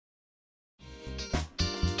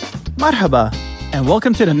Marhaba, and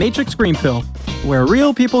welcome to the Matrix Green Pill, where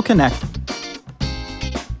real people connect.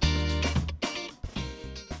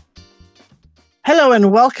 Hello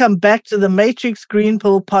and welcome back to the Matrix Green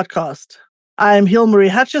Pill podcast. I am Hilmarie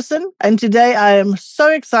Hutchison, and today I am so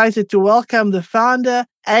excited to welcome the founder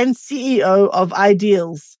and CEO of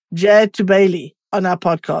Idealz, Toubayly, on our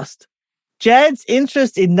podcast. Jad's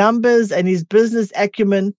interest in numbers and his business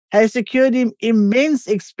acumen has secured him immense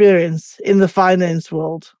experience in the finance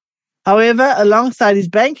world. However, alongside his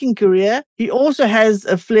banking career, he also has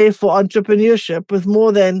a flair for entrepreneurship with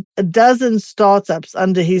more than a dozen startups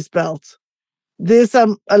under his belt. There's a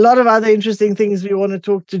lot of other interesting things we want to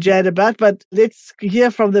talk to Jad about, but let's hear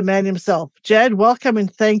from the man himself. Jad, welcome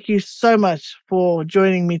and thank you so much for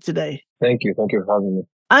joining me today. Thank you. Thank you for having me.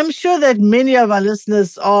 I'm sure that many of our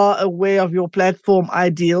listeners are aware of your platform,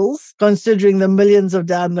 Idealz, considering the millions of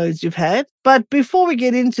downloads you've had. But before we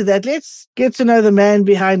get into that, let's get to know the man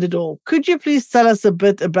behind it all. Could you please tell us a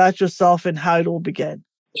bit about yourself and how it all began?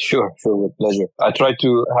 Sure, with pleasure. I try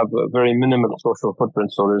to have a very minimal social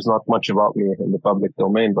footprint, so there's not much about me in the public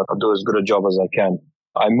domain, but I'll do as good a job as I can.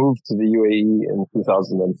 I moved to the UAE in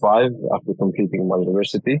 2005 after completing my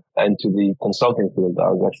university, and to the consulting field.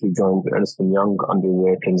 I was actually joined Ernst & Young under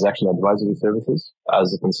their transaction advisory services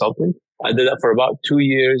as a consultant. I did that for about 2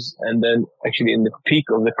 years, and then actually in the peak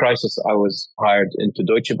of the crisis, I was hired into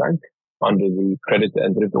Deutsche Bank under the credit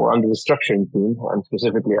and derivative, or under the structuring team. And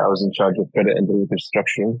specifically, I was in charge of credit and derivative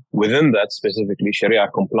structuring. Within that, specifically, Sharia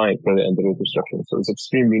compliant credit and derivative structuring. So it's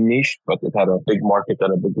extremely niche, but it had a big market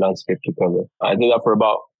and a big landscape to cover. I did that for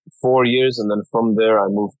about 4 years. And then from there, I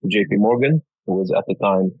moved to JP Morgan, who was at the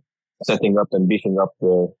time setting up and beefing up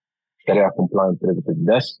the Sharia compliant derivative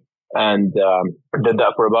desk. And did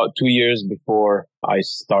that for about 2 years before I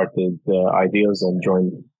started Idealz and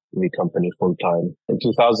joined the company full time. In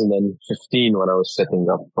 2015, when I was setting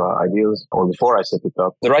up Idealz, or before I set it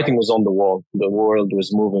up, the writing was on the wall. The world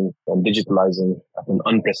was moving and digitalizing at an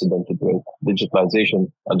unprecedented rate.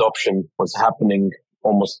 Digitalization adoption was happening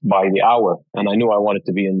almost by the hour, and I knew I wanted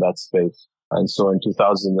to be in that space. And so in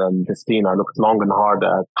 2015, I looked long and hard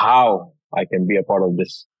at how I can be a part of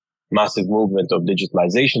this massive movement of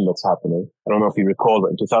digitalization that's happening. I don't know if you recall,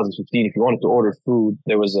 but in 2015, if you wanted to order food,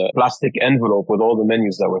 there was a plastic envelope with all the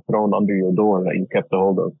menus that were thrown under your door that you kept a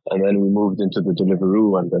hold of. And then we moved into the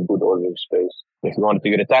Deliveroo and then food ordering space. If you wanted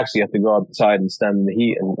to get a taxi, you had to go outside and stand in the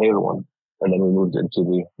heat and hail one. And then we moved into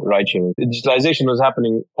the ride sharing. Digitalization was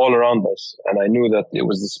happening all around us, and I knew that it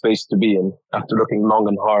was the space to be in. After looking long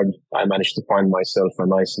and hard, I managed to find myself a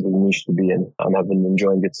nice little niche to be in, and I've been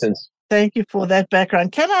enjoying it since. Thank you for that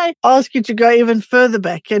background. Can I ask you to go even further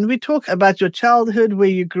back? Can we talk about your childhood, where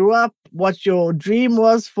you grew up, what your dream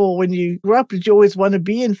was for when you grew up? Did you always want to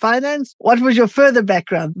be in finance? What was your further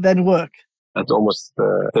background than work? At almost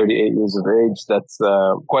 38 years of age. That's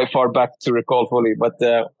quite far back to recall fully. But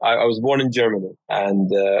I was born in Germany,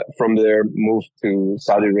 and from there moved to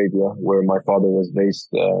Saudi Arabia, where my father was based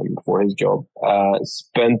for his job.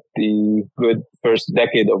 Spent the good first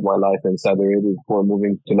decade of my life in Saudi Arabia before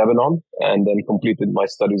moving to Lebanon, and then completed my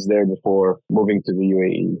studies there before moving to the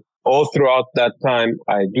UAE. All throughout that time,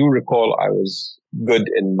 I do recall I was good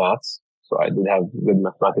in maths. So I did have good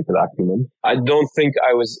mathematical acumen. I don't think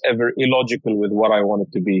I was ever illogical with what I wanted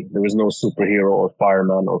to be. There was no superhero or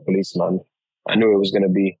fireman or policeman. I knew it was going to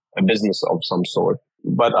be a business of some sort.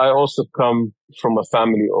 But I also come from a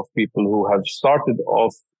family of people who have started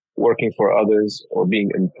off working for others or being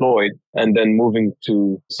employed and then moving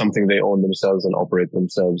to something they own themselves and operate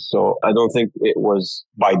themselves. So I don't think it was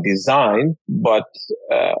by design, but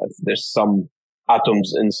there's some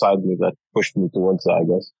atoms inside me that pushed me towards that, I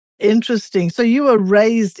guess. Interesting. So you were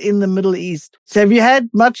raised in the Middle East. So have you had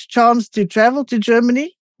much chance to travel to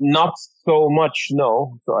Germany? Not so much,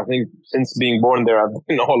 no. So I think since being born there, I've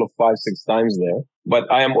been all of 5-6 times there.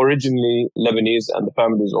 But I am originally Lebanese, and the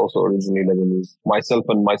family is also originally Lebanese. Myself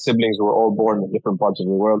and my siblings were all born in different parts of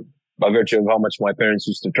the world by virtue of how much my parents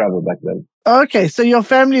used to travel back then. Okay, so your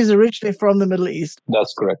family is originally from the Middle East.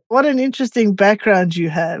 That's correct. What an interesting background you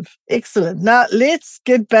have. Excellent. Now, let's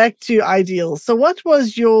get back to Idealz. So what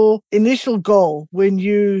was your initial goal when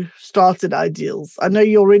you started Idealz? I know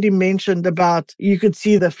you already mentioned about you could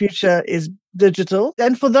see the future is digital.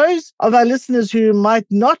 And for those of our listeners who might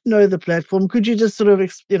not know the platform, could you just sort of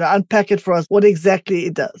unpack it for us, what exactly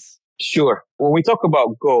it does? Sure. When we talk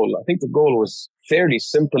about goal, I think the goal was fairly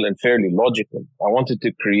simple and fairly logical. I wanted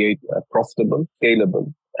to create a profitable,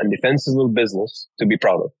 scalable, and defensible business to be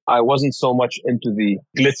proud of. I wasn't so much into the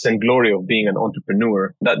glitz and glory of being an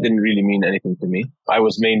entrepreneur. That didn't really mean anything to me. I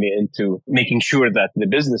was mainly into making sure that the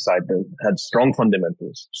business I built had strong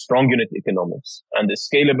fundamentals, strong unit economics, and is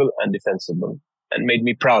scalable and defensible, and made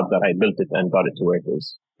me proud that I built it and got it to where it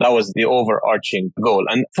is. That was the overarching goal.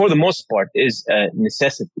 And for the most part is a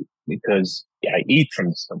necessity, because I eat from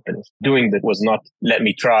this company. Doing that was not let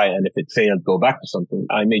me try, and if it failed, go back to something.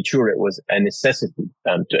 I made sure it was a necessity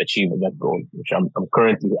to achieve that goal, which I'm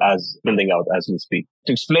currently building out as we speak.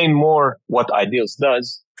 To explain more what Idealz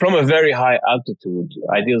does, from a very high altitude,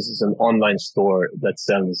 Idealz is an online store that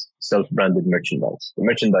sells self-branded merchandise. The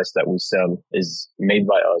merchandise that we sell is made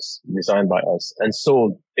by us, designed by us, and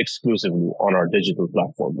sold exclusively on our digital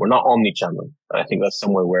platform. We're not omni-channel. I think that's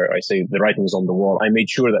somewhere where I say the writing is on the wall. I made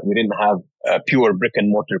sure that we didn't have a pure brick and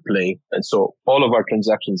mortar play. And so all of our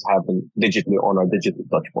transactions happen digitally on our digital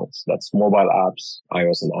touchpoints. That's mobile apps,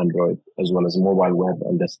 iOS and Android, as well as mobile web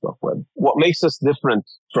and desktop web. What makes us different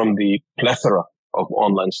from the plethora of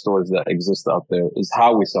online stores that exist out there is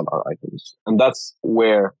how we sell our items. And that's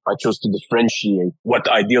where I chose to differentiate what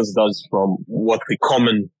Idealz does from what the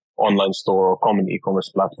common online store or common e-commerce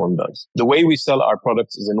platform does. The way we sell our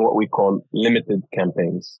products is in what we call limited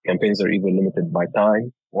campaigns. Campaigns are either limited by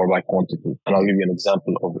time or by quantity. And I'll give you an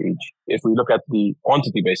example of each. If we look at the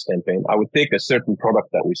quantity-based campaign, I would take a certain product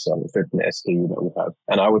that we sell, a certain SKU that we have,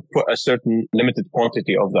 and I would put a certain limited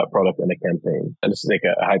quantity of that product in a campaign. And let's take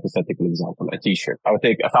a hypothetical example, a t-shirt. I would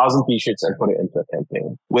take 1,000 t-shirts and put it into a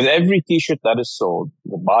campaign. With every t-shirt that is sold,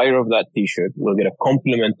 the buyer of that t-shirt will get a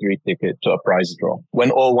complimentary ticket to a prize draw. When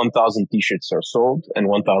all 1,000 t-shirts are sold and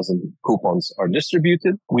 1,000 coupons are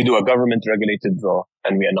distributed, we do a government-regulated draw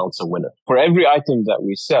and we announce a winner. For every item that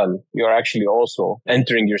we sell, you are actually also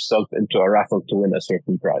entering yourself into a raffle to win a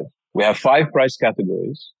certain prize. We have 5 prize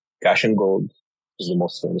categories. Cash and gold is the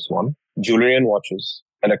most famous one. Jewelry and watches,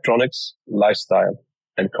 electronics, lifestyle,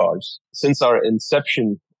 and cars. Since our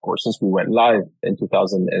inception, or since we went live in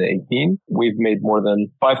 2018, we've made more than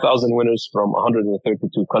 5,000 winners from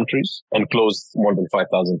 132 countries and closed more than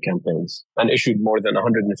 5,000 campaigns and issued more than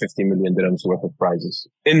 150 million dirhams worth of prizes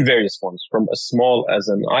in various forms, from as small as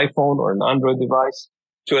an iPhone or an Android device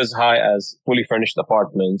to as high as fully furnished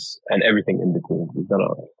apartments and everything in between. We've done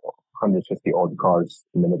 150 odd cars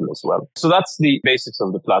in the middle as well. So that's the basics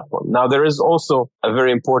of the platform. Now, there is also a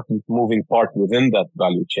very important moving part within that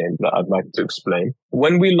value chain that I'd like to explain.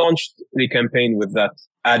 When we launched the campaign with that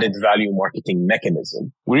added value marketing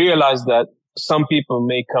mechanism, we realized that some people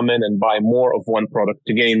may come in and buy more of one product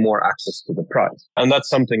to gain more access to the prize. And that's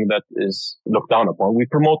something that is looked down upon. We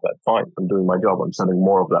promote that. Fine. I'm doing my job. I'm selling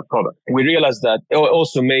more of that product. We realized that it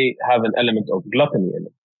also may have an element of gluttony in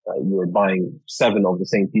it. You're buying 7 of the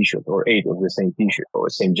same t-shirt or 8 of the same t-shirt or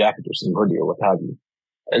the same jacket or same hoodie or what have you.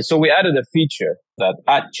 And so we added a feature that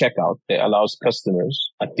at checkout, it allows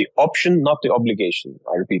customers at the option, not the obligation.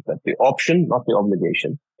 I repeat that, the option, not the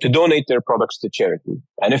obligation, to donate their products to charity.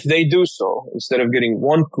 And if they do so, instead of getting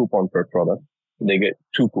 1 coupon per product, they get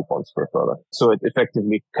 2 coupons per product. So it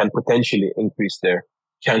effectively can potentially increase their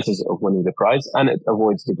chances of winning the prize, and it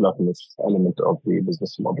avoids the gluttonous element of the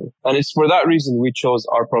business model. And it's for that reason we chose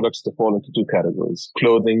our products to fall into 2 categories,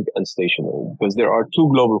 clothing and stationery, because there are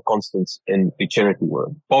 2 global constants in the charity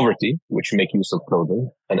world: poverty, which make use of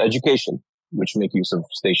clothing, and education, which make use of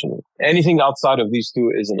stationery. Anything outside of these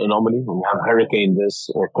 2 is an anomaly. We have hurricane this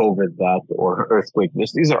or COVID that or earthquake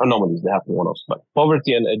this. These are anomalies. They happen one-offs. But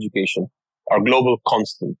poverty and education are global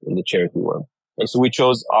constant in the charity world. And so we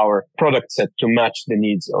chose our product set to match the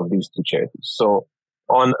needs of these 2 charities. So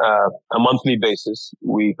on a monthly basis,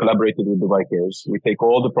 we collaborated with Dubai Cares. We take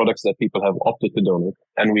all the products that people have opted to donate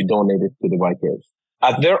and we donate it to Dubai Cares.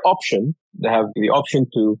 At their option, they have the option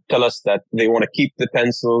to tell us that they want to keep the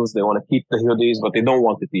pencils, they want to keep the hoodies, but they don't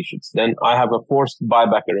want the t-shirts. Then I have a forced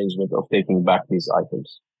buyback arrangement of taking back these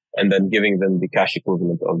items and then giving them the cash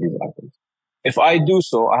equivalent of these items. If I do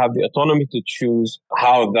so, I have the autonomy to choose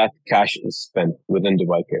how that cash is spent within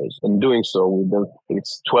Dubai Cares. In doing so, we built,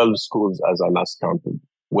 it's 12 schools as I last counted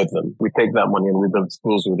with them. We take that money and we build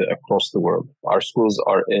schools with it across the world. Our schools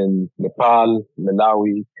are in Nepal,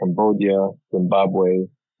 Malawi, Cambodia, Zimbabwe,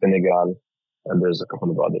 Senegal, and there's a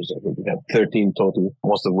couple of others. I think we have 13 total,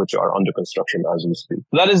 most of which are under construction as we speak.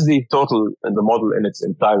 That is the total and the model in its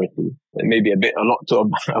entirety. It may be a lot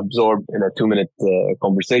to absorb in a 2-minute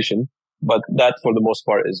conversation. But that, for the most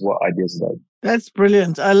part, is what Idealz does. That's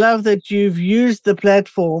brilliant. I love that you've used the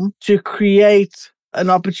platform to create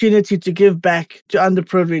an opportunity to give back to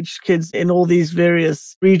underprivileged kids in all these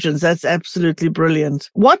various regions. That's absolutely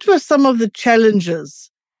brilliant. What were some of the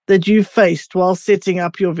challenges that you faced while setting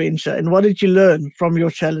up your venture, and what did you learn from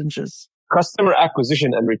your challenges? Customer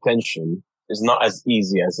acquisition and retention is not as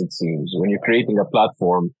easy as it seems. When you're creating a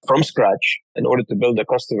platform from scratch, in order to build a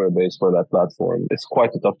customer base for that platform, it's quite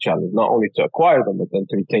a tough challenge, not only to acquire them, but then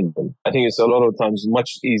to retain them. I think it's a lot of times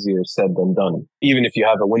much easier said than done. Even if you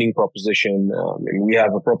have a winning proposition, we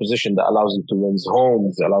have a proposition that allows you to win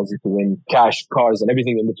homes, allows you to win cash, cars, and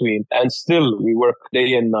everything in between. And still, we work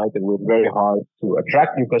day and night and work very hard to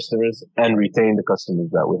attract new customers and retain the customers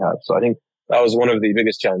that we have. So I think that was one of the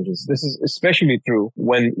biggest challenges. This is especially true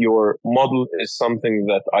when your model is something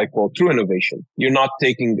that I call true innovation. You're not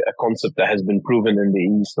taking a concept that has been proven in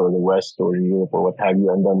the East or the West or in Europe or what have you,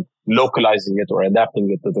 and then localizing it or adapting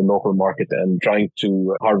it to the local market and trying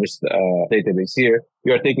to harvest a database here.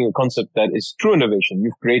 You are taking a concept that is true innovation.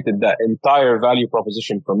 You've created that entire value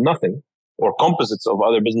proposition from nothing, or composites of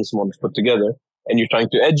other business models put together, and you're trying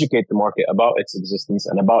to educate the market about its existence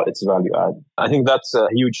and about its value add. I think that's a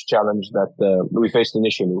huge challenge that we faced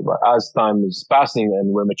initially. But as time is passing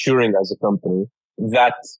and we're maturing as a company,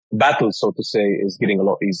 that battle, so to say, is getting a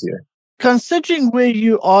lot easier. Considering where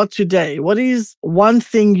you are today, what is one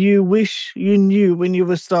thing you wish you knew when you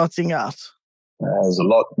were starting out? There's a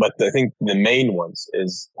lot, but I think the main ones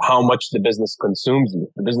is how much the business consumes you.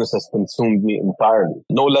 The business has consumed me entirely.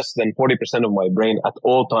 No less than 40% of my brain at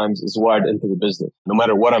all times is wired into the business, no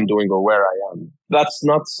matter what I'm doing or where I am. That's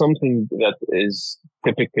not something that is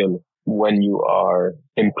typical when you are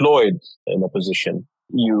employed in a position.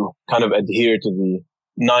 You kind of adhere to the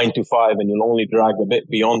 9 to 5 and you'll only drag a bit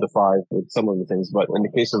beyond the 5 with some of the things. But in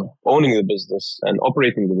the case of owning the business and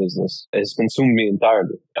operating the business, it has consumed me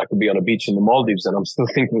entirely. I could be on a beach in the Maldives and I'm still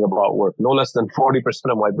thinking about work. No less than 40%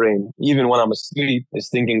 of my brain, even when I'm asleep, is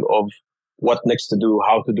thinking of what next to do,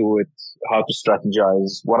 how to do it, how to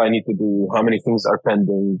strategize, what I need to do, how many things are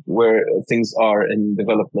pending, where things are in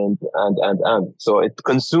development, and. So it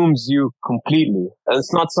consumes you completely. And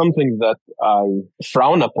it's not something that I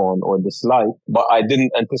frown upon or dislike, but I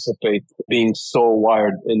didn't anticipate being so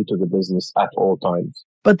wired into the business at all times.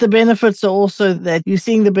 But the benefits are also that you're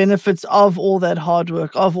seeing the benefits of all that hard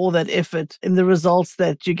work, of all that effort in the results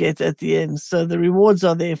that you get at the end. So the rewards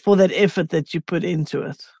are there for that effort that you put into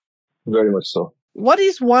it. Very much so. What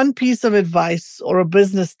is one piece of advice or a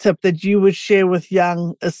business tip that you would share with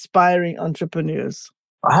young, aspiring entrepreneurs?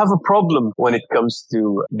 I have a problem when it comes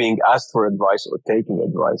to being asked for advice or taking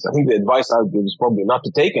advice. I think the advice I would give is probably not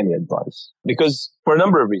to take any advice, because for a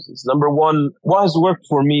number of reasons. Number one, what has worked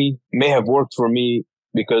for me may have worked for me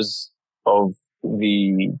because of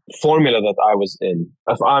the formula that I was in.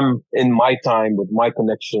 If I'm in my time with my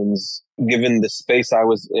connections, given the space I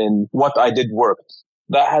was in, what I did worked.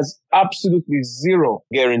 That has absolutely zero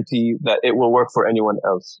guarantee that it will work for anyone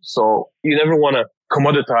else. So you never want to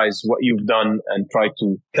commoditize what you've done and try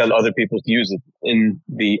to tell other people to use it in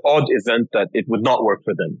the odd event that it would not work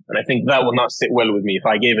for them. And I think that will not sit well with me. If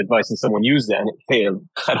I gave advice and someone used it and it failed,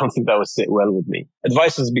 I don't think that would sit well with me.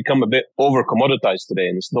 Advice has become a bit over commoditized today,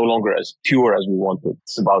 and it's no longer as pure as we wanted.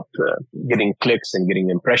 It's about getting clicks and getting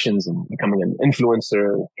impressions and becoming an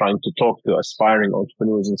influencer, trying to talk to aspiring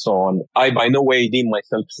entrepreneurs and so on. I by no way deem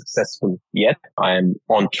myself successful yet. I am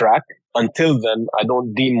on track. Until then, I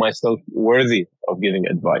don't deem myself worthy of giving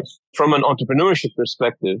advice. From an entrepreneurship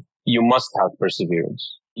perspective, you must have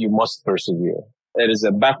perseverance. You must persevere. It is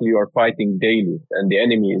a battle you are fighting daily, and the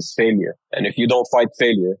enemy is failure. And if you don't fight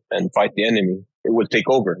failure and fight the enemy, it will take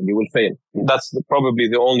over and you will fail. That's probably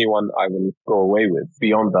the only one I will go away with.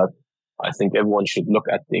 Beyond that, I think everyone should look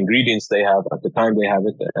at the ingredients they have at the time they have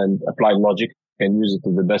it and apply logic and use it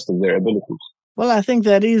to the best of their abilities. Well, I think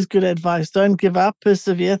that is good advice. Don't give up,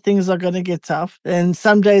 persevere. Things are going to get tough. And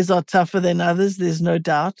some days are tougher than others, there's no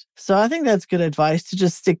doubt. So I think that's good advice, to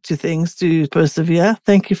just stick to things, to persevere.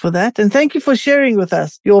 Thank you for that. And thank you for sharing with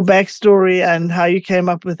us your backstory and how you came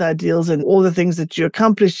up with Idealz and all the things that you're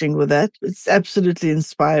accomplishing with that. It's absolutely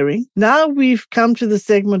inspiring. Now we've come to the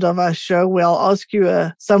segment of our show where I'll ask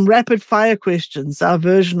you some rapid fire questions, our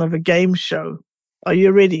version of a game show. Are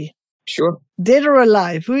you ready? Sure. Dead or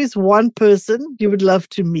alive, who is one person you would love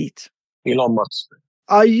to meet? Elon Musk.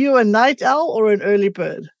 Are you a night owl or an early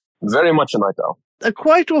bird? Very much a night owl. A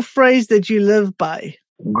quote or phrase that you live by?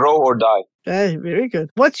 Grow or die. Okay, very good.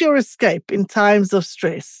 What's your escape in times of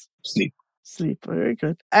stress? Sleep. Sleep, very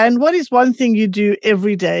good. And what is one thing you do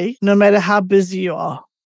every day, no matter how busy you are?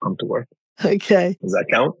 Come to work. Okay. Does that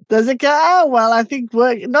count? Does it count? Oh, well, I think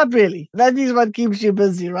work, not really. That is what keeps you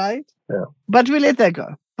busy, right? Yeah. But we let that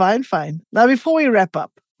go. Fine. Now, before we wrap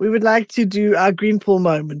up, we would like to do our green pool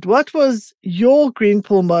moment. What was your green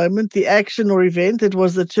pool moment, the action or event that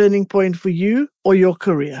was the turning point for you or your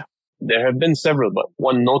career? There have been several, but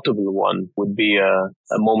one notable one would be a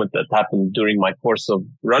moment that happened during my course of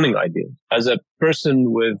running Idealz. As a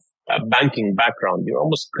person with a banking background, you're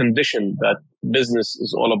almost conditioned that business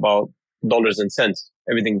is all about dollars and cents.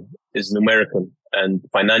 Everything is numerical and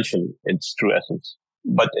financial in its true essence.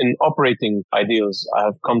 But in operating Idealz, I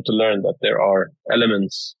have come to learn that there are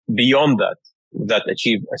elements beyond that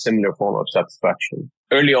achieve a similar form of satisfaction.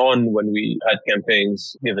 Early on, when we had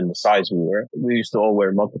campaigns, given the size we used to all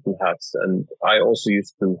wear multiple hats. And I also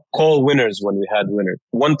used to call winners when we had winners.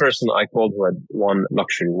 One person I called who had won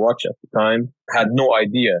luxury watch at the time had no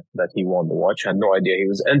idea that he won the watch, had no idea he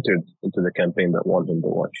was entered into the campaign that won him the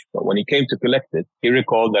watch. But when he came to collect it, he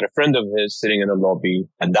recalled that a friend of his sitting in a lobby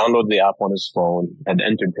had downloaded the app on his phone, had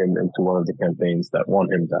entered him into one of the campaigns that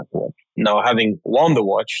won him that watch. Now, having won the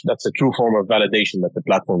watch, that's a true form of validation that the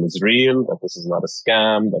platform is real, that this is not a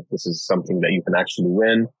scam, that this is something that you can actually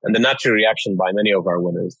win. And the natural reaction by many of our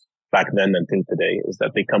winners back then until today is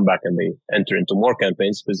that they come back and they enter into more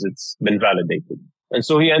campaigns because it's been validated. And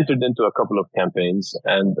so he entered into a couple of campaigns,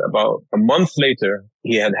 and about a month later,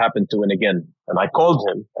 he had happened to win again. And I called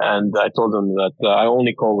him and I told him that I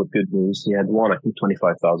only call with good news. He had won, I think,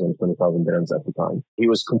 20,000 dirhams at the time. He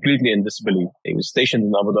was completely in disbelief. He was stationed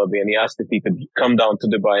in Abu Dhabi and he asked if he could come down to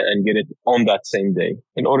Dubai and get it on that same day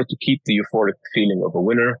in order to keep the euphoric feeling of a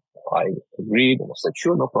winner. I agreed and I said,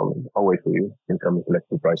 sure, no problem. I'll wait for you. You can come and collect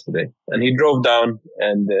the prize today. And he drove down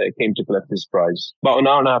and came to collect his prize. About an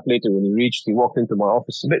hour and a half later, when he reached, he walked into my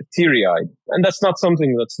office a bit teary-eyed. And that's not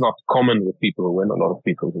something that's not common with people who win. A lot of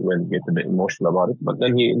people who win get a bit emotional about it. But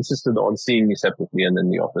then he insisted on seeing me separately and in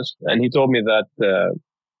the office. And he told me that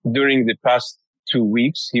during the past 2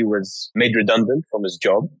 weeks, he was made redundant from his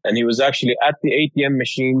job. And he was actually at the ATM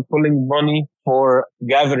machine pulling money for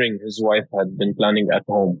gathering his wife had been planning at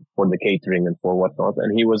home for the catering and for whatnot.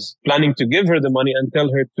 And he was planning to give her the money and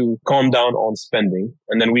tell her to calm down on spending.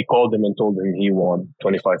 And then we called him and told him he won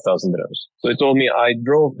 25,000 dirhams. So he told me I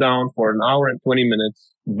drove down for an hour and 20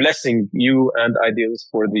 minutes, blessing you and Idealz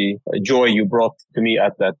for the joy you brought to me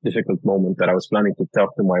at that difficult moment that I was planning to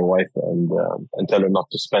talk to my wife and tell her not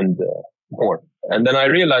to spend more. And then I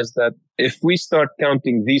realized that if we start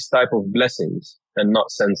counting these type of blessings and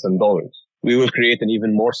not cents and dollars, we will create an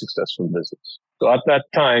even more successful business. So at that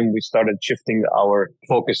time, we started shifting our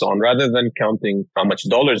focus on, rather than counting how much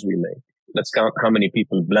dollars we make, let's count how many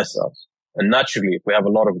people bless us. And naturally, if we have a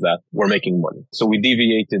lot of that, we're making money. So we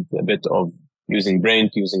deviated a bit of using brain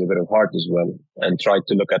to using a bit of heart as well, and tried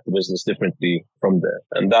to look at the business differently from there.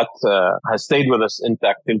 And that has stayed with us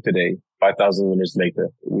intact till today. 5,000 winners later,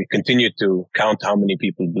 we continue to count how many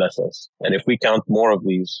people bless us. And if we count more of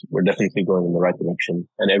these, we're definitely going in the right direction,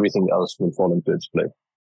 and everything else will fall into its place.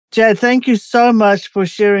 Jad, thank you so much for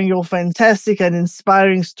sharing your fantastic and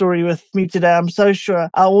inspiring story with me today. I'm so sure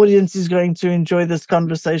our audience is going to enjoy this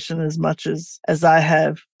conversation as much as I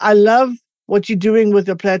have. I love what you're doing with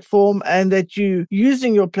your platform, and that you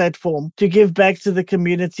using your platform to give back to the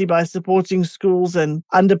community by supporting schools and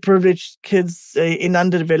underprivileged kids in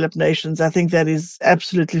underdeveloped nations. I think that is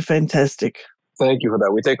absolutely fantastic. Thank you for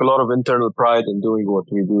that. We take a lot of internal pride in doing what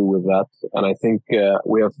we do with that. And I think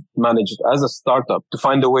we have managed as a startup to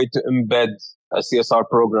find a way to embed a CSR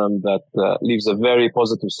program that leaves a very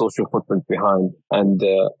positive social footprint behind. And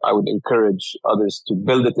I would encourage others to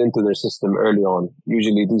build it into their system early on.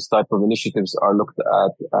 Usually these type of initiatives are looked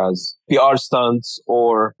at as PR stunts,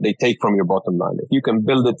 or they take from your bottom line. If you can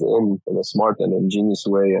build it in a smart and ingenious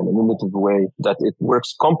way and an innovative way that it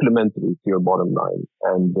works complementary to your bottom line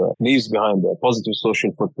and leaves behind a positive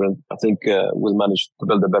social footprint, I think we'll manage to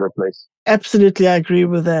build a better place. Absolutely, I agree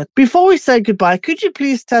with that. Before we say goodbye, could you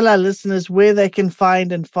please tell our listeners where they can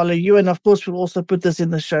find and follow you? And of course, we'll also put this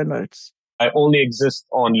in the show notes. I only exist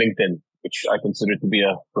on LinkedIn, which I consider to be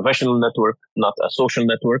a professional network, not a social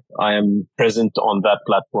network. I am present on that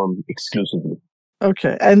platform exclusively.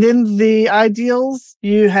 Okay. And then the Idealz,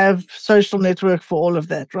 you have social network for all of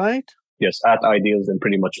that, right? Yes, at Idealz and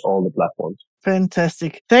pretty much all the platforms.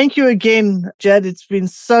 Fantastic. Thank you again, Jad. It's been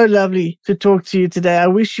so lovely to talk to you today. I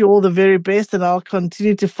wish you all the very best, and I'll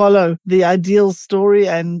continue to follow the Idealz story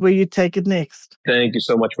and where you take it next. Thank you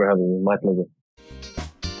so much for having me. My pleasure.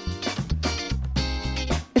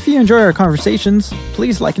 If you enjoy our conversations,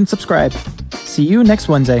 please like and subscribe. See you next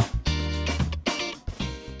Wednesday.